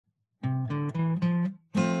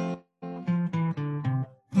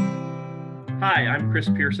Hi, I'm Chris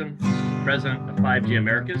Pearson, President of 5G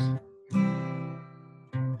Americas.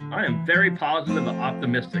 I am very positive and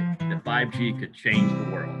optimistic that 5G could change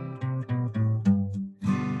the world.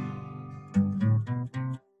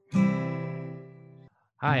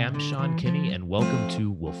 Hi, I'm Sean Kinney, and welcome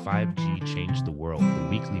to Will 5G Change the World, the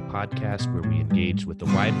weekly podcast where we engage with a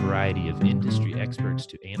wide variety of industry experts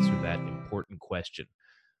to answer that important question.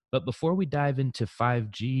 But before we dive into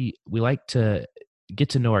 5G, we like to get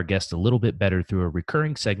to know our guest a little bit better through a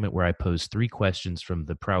recurring segment where I pose 3 questions from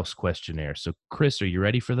the Proust questionnaire. So, Chris, are you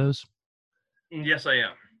ready for those? Yes, I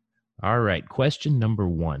am. All right. Question number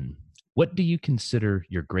 1. What do you consider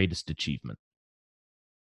your greatest achievement?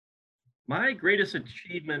 My greatest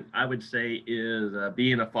achievement, I would say, is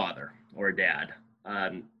being a father or a dad.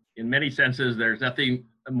 In many senses, there's nothing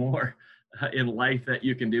more in life that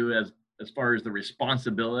you can do as far as the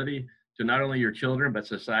responsibility to not only your children, but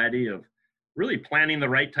society of really planting the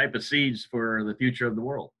right type of seeds for the future of the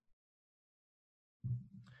world.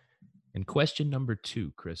 And question number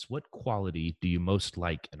 2, Chris, what quality do you most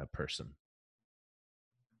like in a person?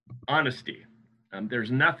 Honesty.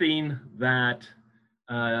 There's nothing that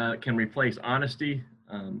can replace honesty.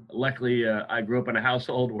 Luckily, I grew up in a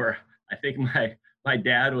household where I think my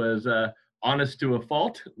dad was honest to a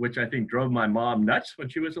fault, which I think drove my mom nuts when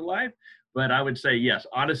she was alive. But I would say, yes,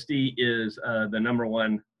 honesty is the number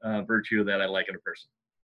one virtue that I like in a person.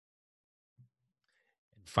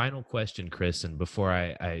 Final question, Chris, and before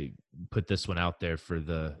I put this one out there for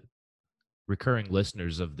the recurring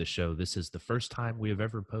listeners of the show, this is the first time we have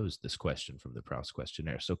ever posed this question from the Proust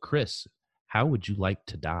questionnaire. So, Chris, how would you like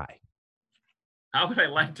to die? How would I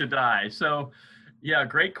like to die? So, yeah,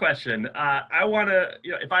 great question. I want to,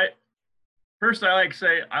 first I like to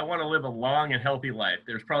say I want to live a long and healthy life.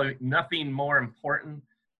 There's probably nothing more important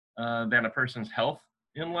than a person's health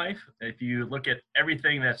in life. If you look at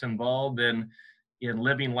everything that's involved in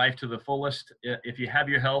living life to the fullest, if you have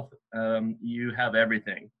your health, you have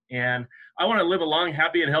everything. And I want to live a long,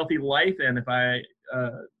 happy, and healthy life. And if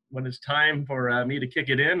when it's time for me to kick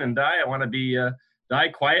it in and die, I want to be die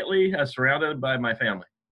quietly, surrounded by my family.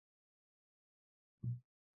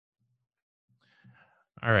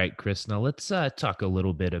 All right, Chris. Now let's talk a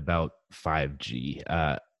little bit about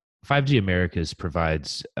 5G. 5G Americas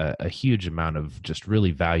provides a huge amount of just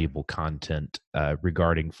really valuable content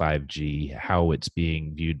regarding 5G, how it's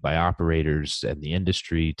being viewed by operators and the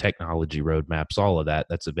industry, technology roadmaps, all of that.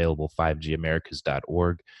 That's available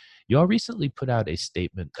 5gamericas.org. You all recently put out a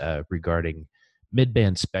statement regarding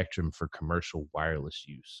mid-band spectrum for commercial wireless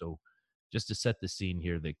use. So just to set the scene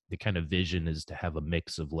here, the kind of vision is to have a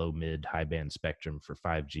mix of low, mid, high band spectrum for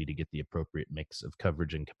 5G to get the appropriate mix of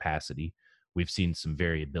coverage and capacity. We've seen some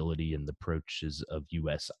variability in the approaches of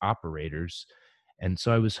U.S. operators. And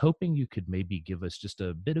so I was hoping you could maybe give us just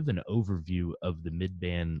a bit of an overview of the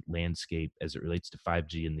mid-band landscape as it relates to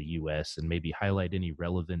 5G in the U.S. and maybe highlight any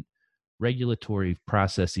relevant regulatory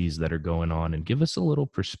processes that are going on and give us a little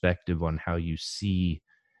perspective on how you see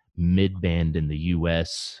mid-band in the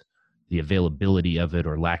U.S., the availability of it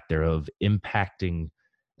or lack thereof impacting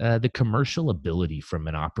the commercial ability from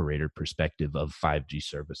an operator perspective of 5G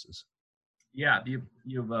services. Yeah,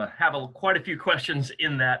 you have quite a few questions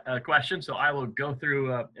in that question, so I will go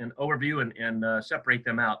through an overview and separate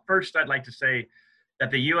them out. First, I'd like to say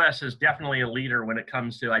that the U.S. is definitely a leader when it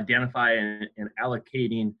comes to identifying and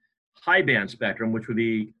allocating high band spectrum, which would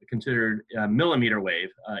be considered millimeter wave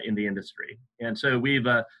in the industry. And so we've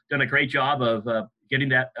done a great job of getting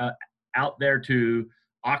that out there to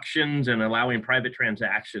auctions and allowing private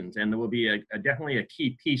transactions, and there will be definitely a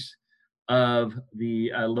key piece of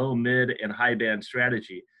the low, mid, and high band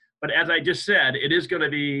strategy. But as I just said, it is going to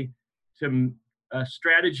be a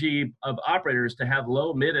strategy of operators to have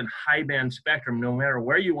low, mid, and high band spectrum, no matter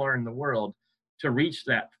where you are in the world, to reach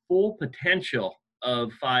that full potential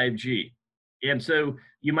of 5G. And so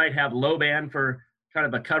you might have low band for kind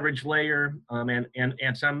of a coverage layer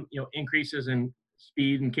and some increases in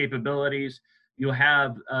speed and capabilities. You'll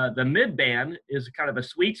have the mid band is kind of a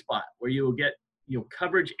sweet spot where you will get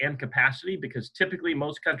coverage and capacity, because typically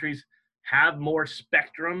most countries have more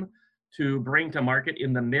spectrum to bring to market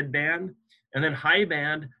in the mid band. And then high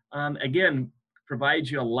band, again,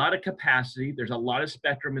 provides you a lot of capacity. There's a lot of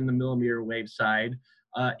spectrum in the millimeter wave side.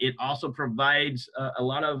 It also provides a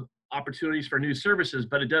lot of opportunities for new services,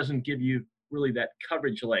 but it doesn't give you really that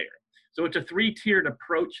coverage layer. So it's a 3-tiered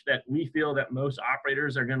approach that we feel that most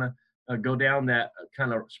operators are going to go down that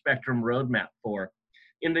kind of spectrum roadmap for.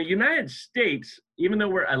 In the United States, even though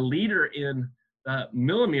we're a leader in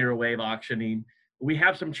millimeter wave auctioning, we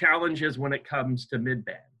have some challenges when it comes to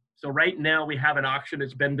mid-band. So right now we have an auction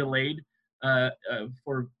that's been delayed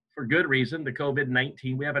for for good reason, the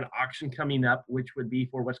COVID-19. We have an auction coming up, which would be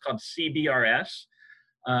for what's called CBRS.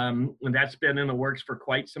 And that's been in the works for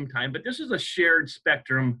quite some time. But this is a shared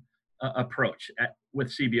spectrum approach with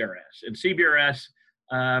CBRS. And CBRS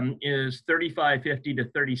is 3550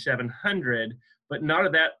 to 3700, but none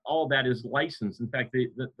of that, all that is licensed. In fact,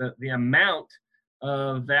 the amount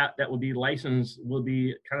of that will be licensed will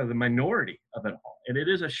be kind of the minority of it all. And it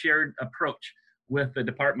is a shared approach with the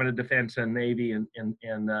Department of Defense and Navy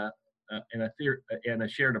and a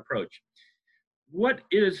shared approach. What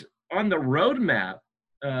is on the roadmap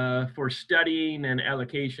for studying and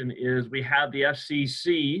allocation is we have the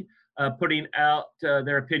FCC putting out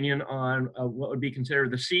their opinion on what would be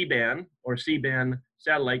considered the C-band or C-band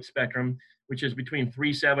satellite spectrum, which is between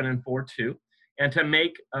 3.7 and 4.2, and to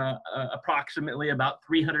make approximately about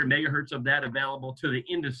 300 megahertz of that available to the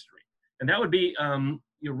industry. And that would be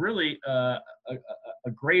really a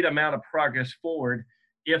great amount of progress forward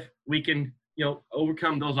if we can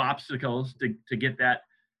overcome those obstacles to get that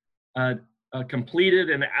completed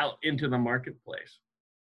and out into the marketplace.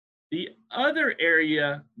 The other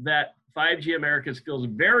area that 5G Americas feels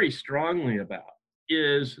very strongly about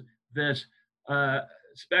is this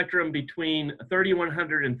spectrum between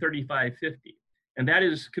 3100 and 3550. And that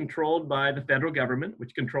is controlled by the federal government,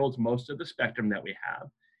 which controls most of the spectrum that we have.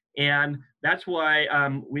 And that's why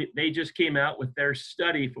they just came out with their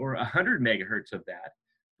study for 100 megahertz of that.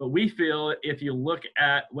 But we feel if you look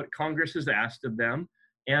at what Congress has asked of them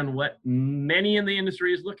and what many in the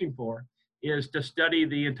industry is looking for, is to study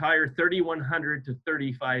the entire 3100 to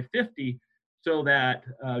 3550 so that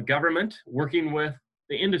government working with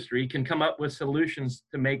the industry can come up with solutions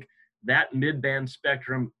to make that mid-band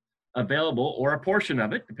spectrum available, or a portion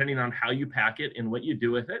of it, depending on how you pack it and what you do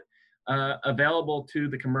with it, available to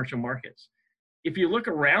the commercial markets. If you look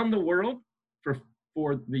around the world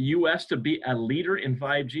for the US to be a leader in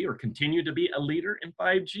 5G or continue to be a leader in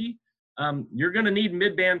 5G, you're going to need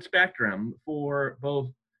mid-band spectrum for both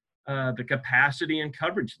the capacity and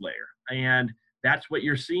coverage layer. And that's what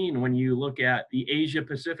you're seeing when you look at the Asia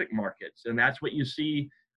Pacific markets. And that's what you see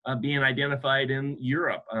being identified in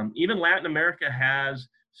Europe. Even Latin America has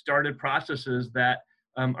started processes that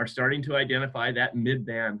are starting to identify that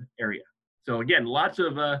mid-band area. So again, lots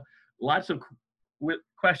of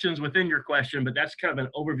questions within your question, but that's kind of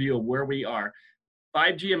an overview of where we are.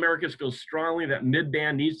 5G Americas feels strongly that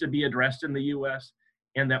mid-band needs to be addressed in the US,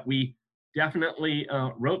 and that we definitely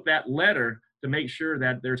wrote that letter to make sure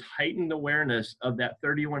that there's heightened awareness of that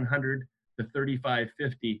 3100 to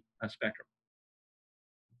 3550 spectrum.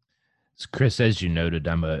 So Chris, as you noted,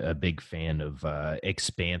 I'm a big fan of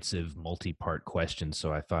expansive multi-part questions,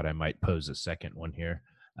 so I thought I might pose a second one here.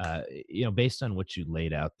 Based on what you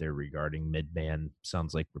laid out there regarding mid-band,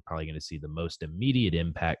 sounds like we're probably going to see the most immediate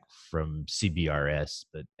impact from CBRS,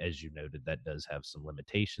 but as you noted, that does have some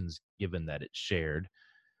limitations given that it's shared.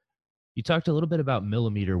 You talked a little bit about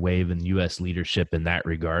millimeter wave and U.S. leadership in that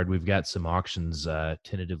regard. We've got some auctions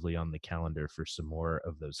tentatively on the calendar for some more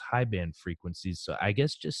of those high band frequencies. So I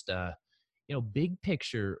guess just, big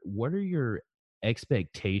picture, what are your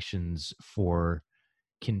expectations for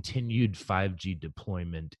continued 5G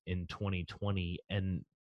deployment in 2020? And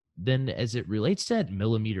then as it relates to that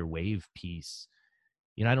millimeter wave piece,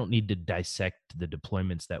 I don't need to dissect the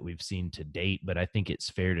deployments that we've seen to date, but I think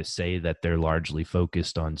it's fair to say that they're largely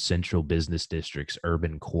focused on central business districts,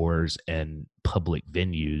 urban cores, and public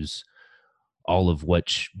venues, all of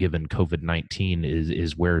which, given COVID-19,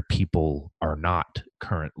 is where people are not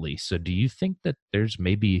currently. So do you think that there's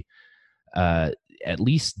maybe at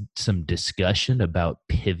least some discussion about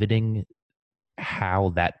pivoting how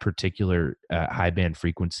that particular high band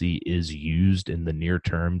frequency is used in the near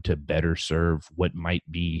term to better serve what might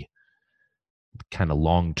be kind of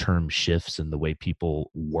long-term shifts in the way people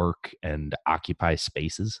work and occupy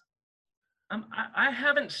spaces? I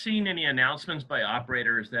haven't seen any announcements by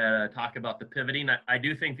operators that talk about the pivoting. I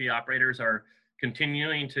do think the operators are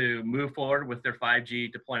continuing to move forward with their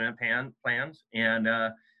 5G deployment plans.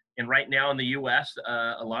 And right now in the US,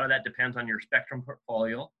 a lot of that depends on your spectrum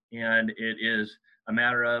portfolio. And it is a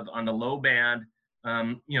matter of, on the low band,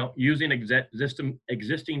 using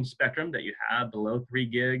existing spectrum that you have below 3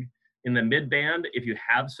 gig. In the mid band, if you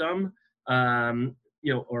have some,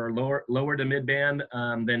 or lower to mid band,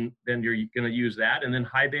 then you're going to use that. And then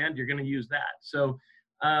high band, you're going to use that. So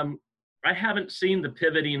I haven't seen the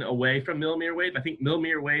pivoting away from millimeter wave. I think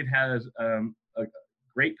millimeter wave has a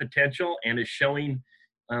great potential and is showing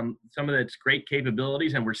some of its great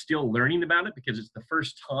capabilities, and we're still learning about it because it's the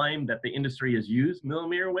first time that the industry has used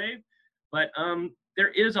millimeter wave. But there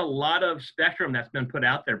is a lot of spectrum that's been put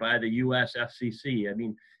out there by the US FCC. I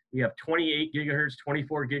mean, we have 28 gigahertz,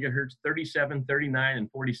 24 gigahertz, 37, 39,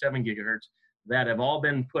 and 47 gigahertz that have all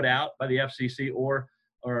been put out by the FCC or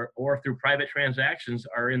through private transactions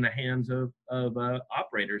are in the hands of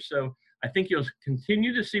operators. So I think you'll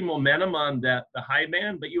continue to see momentum on the high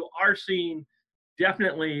band, but you are seeing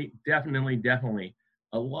definitely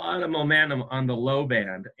a lot of momentum on the low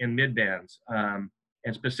band and mid bands, and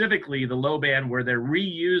specifically the low band where they're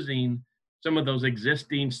reusing some of those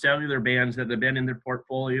existing cellular bands that have been in their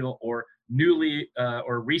portfolio or newly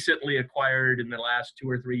or recently acquired in the last 2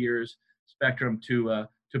 or 3 years spectrum to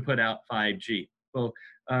put out 5G. So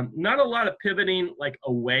not a lot of pivoting like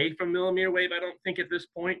away from millimeter wave, I don't think at this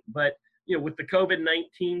point, but with the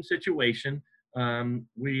COVID-19 situation,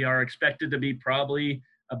 we are expected to be probably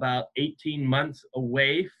about 18 months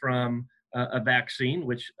away from a vaccine,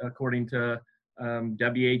 which according to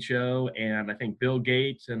WHO and I think Bill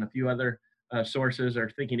Gates and a few other sources are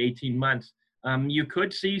thinking 18 months. You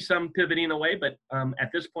could see some pivoting away, but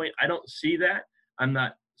at this point, I don't see that. I'm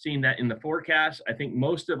not seeing that in the forecast. I think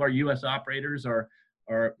most of our U.S. operators are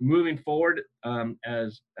moving forward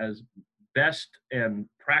as best and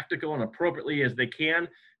practical and appropriately as they can,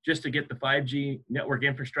 just to get the 5G network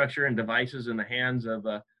infrastructure and devices in the hands of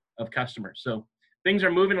customers. So things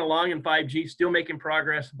are moving along in 5G, still making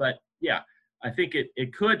progress, but yeah, I think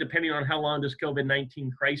it could, depending on how long this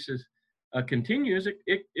COVID-19 crisis continues,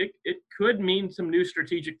 it could mean some new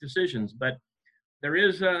strategic decisions. But there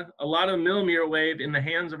is a lot of millimeter wave in the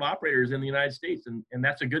hands of operators in the United States, and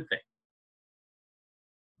that's a good thing.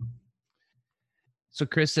 So,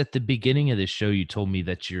 Chris, at the beginning of the show, you told me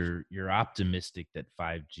that you're optimistic that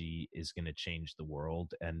 5G is going to change the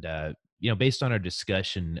world, and based on our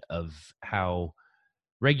discussion of how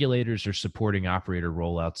regulators are supporting operator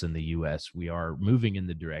rollouts in the U.S., we are moving in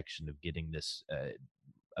the direction of getting this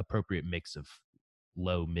appropriate mix of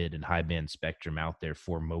low, mid, and high band spectrum out there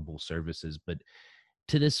for mobile services. But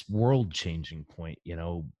to this world-changing point,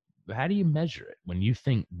 how do you measure it when you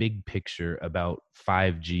think big picture about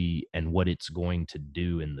 5G and what it's going to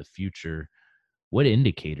do in the future? What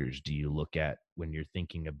indicators do you look at when you're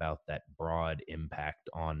thinking about that broad impact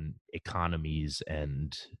on economies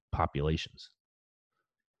and populations?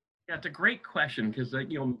 Yeah, it's a great question because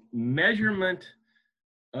measurement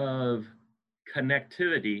of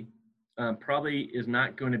connectivity probably is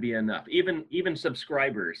not going to be enough. Even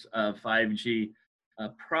subscribers of 5G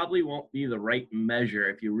probably won't be the right measure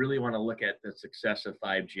if you really want to look at the success of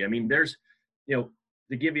 5G. I mean, there's, to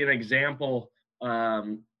give you an example,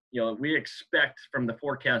 we expect from the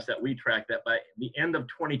forecast that we track that by the end of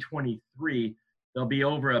 2023, there'll be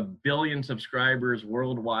over 1 billion subscribers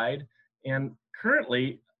worldwide. And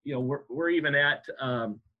currently, we're even at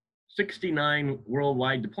 69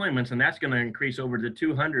 worldwide deployments, and that's going to increase over to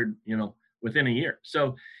 200, within a year.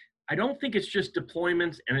 So I don't think it's just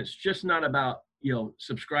deployments, and it's just not about,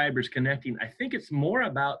 subscribers connecting. I think it's more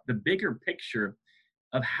about the bigger picture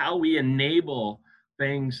of how we enable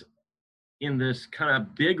things in this kind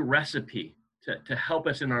of big recipe to help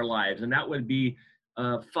us in our lives. And that would be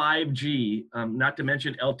 5G, not to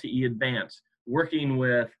mention LTE Advanced, working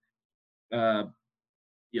with,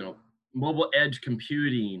 mobile edge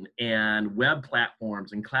computing and web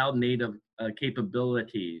platforms and cloud native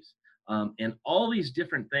capabilities, and all these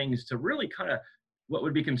different things to really kind of what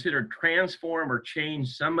would be considered transform or change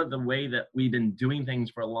some of the way that we've been doing things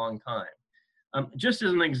for a long time. Just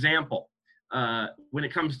as an example, when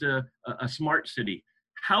it comes to a smart city,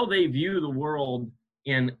 how they view the world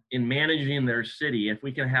in managing their city, if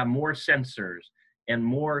we can have more sensors and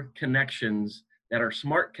more connections that are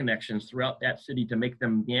smart connections throughout that city to make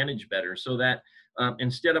them manage better, so that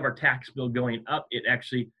instead of our tax bill going up, it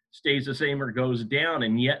actually stays the same or goes down,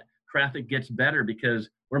 and yet traffic gets better because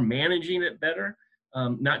we're managing it better,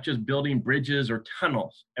 not just building bridges or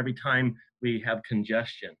tunnels every time we have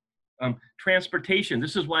congestion. Transportation,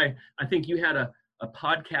 this is why I think you had a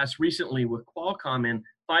podcast recently with Qualcomm, and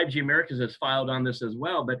 5G Americas has filed on this as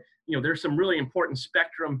well, but there's some really important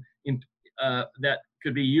spectrum that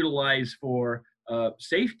could be utilized for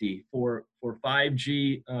safety for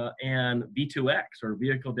 5G and V2X, or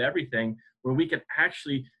vehicle to everything, where we can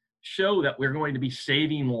actually show that we're going to be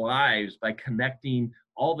saving lives by connecting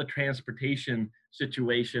all the transportation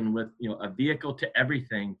situation with a vehicle to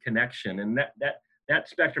everything connection. And that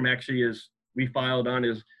spectrum actually we filed on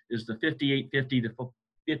is the 5850 to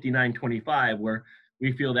 5925, where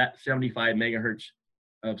we feel that 75 megahertz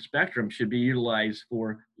of spectrum should be utilized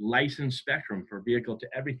for licensed spectrum for vehicle to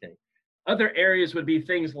everything. Other areas would be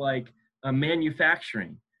things like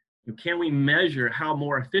manufacturing. Can we measure how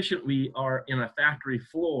more efficient we are in a factory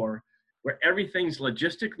floor where everything's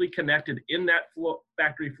logistically connected in that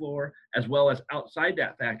factory floor as well as outside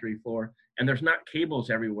that factory floor, and there's not cables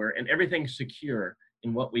everywhere, and everything's secure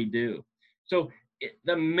in what we do. So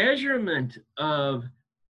the measurement of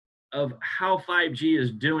how 5G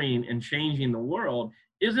is doing and changing the world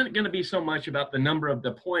isn't going to be so much about the number of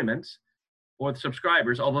deployments or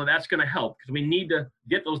subscribers, although that's going to help because we need to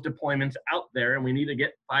get those deployments out there and we need to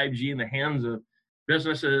get 5G in the hands of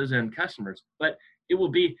businesses and customers. But it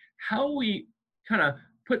will be how we kind of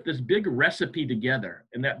put this big recipe together.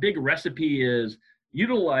 And that big recipe is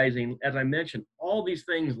utilizing, as I mentioned, all these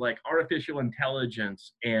things like artificial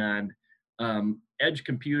intelligence and edge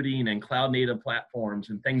computing and cloud native platforms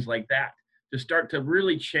and things like that to start to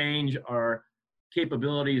really change our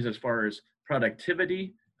capabilities as far as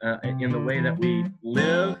productivity in the way that we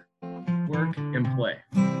live, work, and play.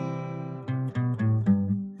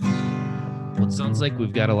 Well, it sounds like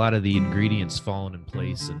we've got a lot of the ingredients falling in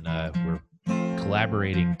place, and we're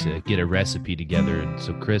collaborating to get a recipe together. And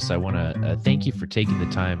so, Chris, I want to thank you for taking the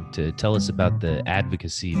time to tell us about the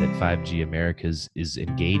advocacy that 5G Americas is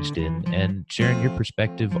engaged in and sharing your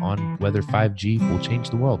perspective on whether 5G will change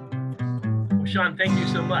the world. Well, Sean, thank you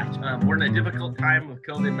so much. We're in a difficult time with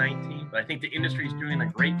COVID-19, but I think the industry is doing a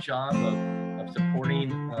great job of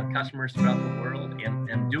supporting customers throughout the world,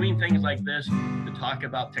 and doing things like this to talk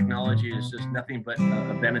about technology is just nothing but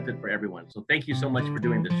a benefit for everyone. So thank you so much for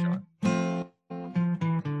doing this, Sean.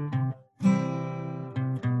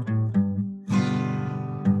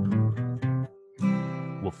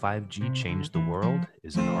 Will 5G Change the World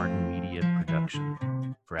is an Arden Media production.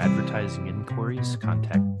 For advertising inquiries,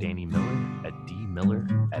 contact Danny Miller at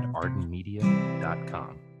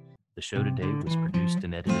dmiller@ardenmedia.com. The show today was produced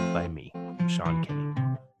and edited by me, Sean Kenny.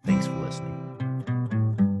 Thanks for listening.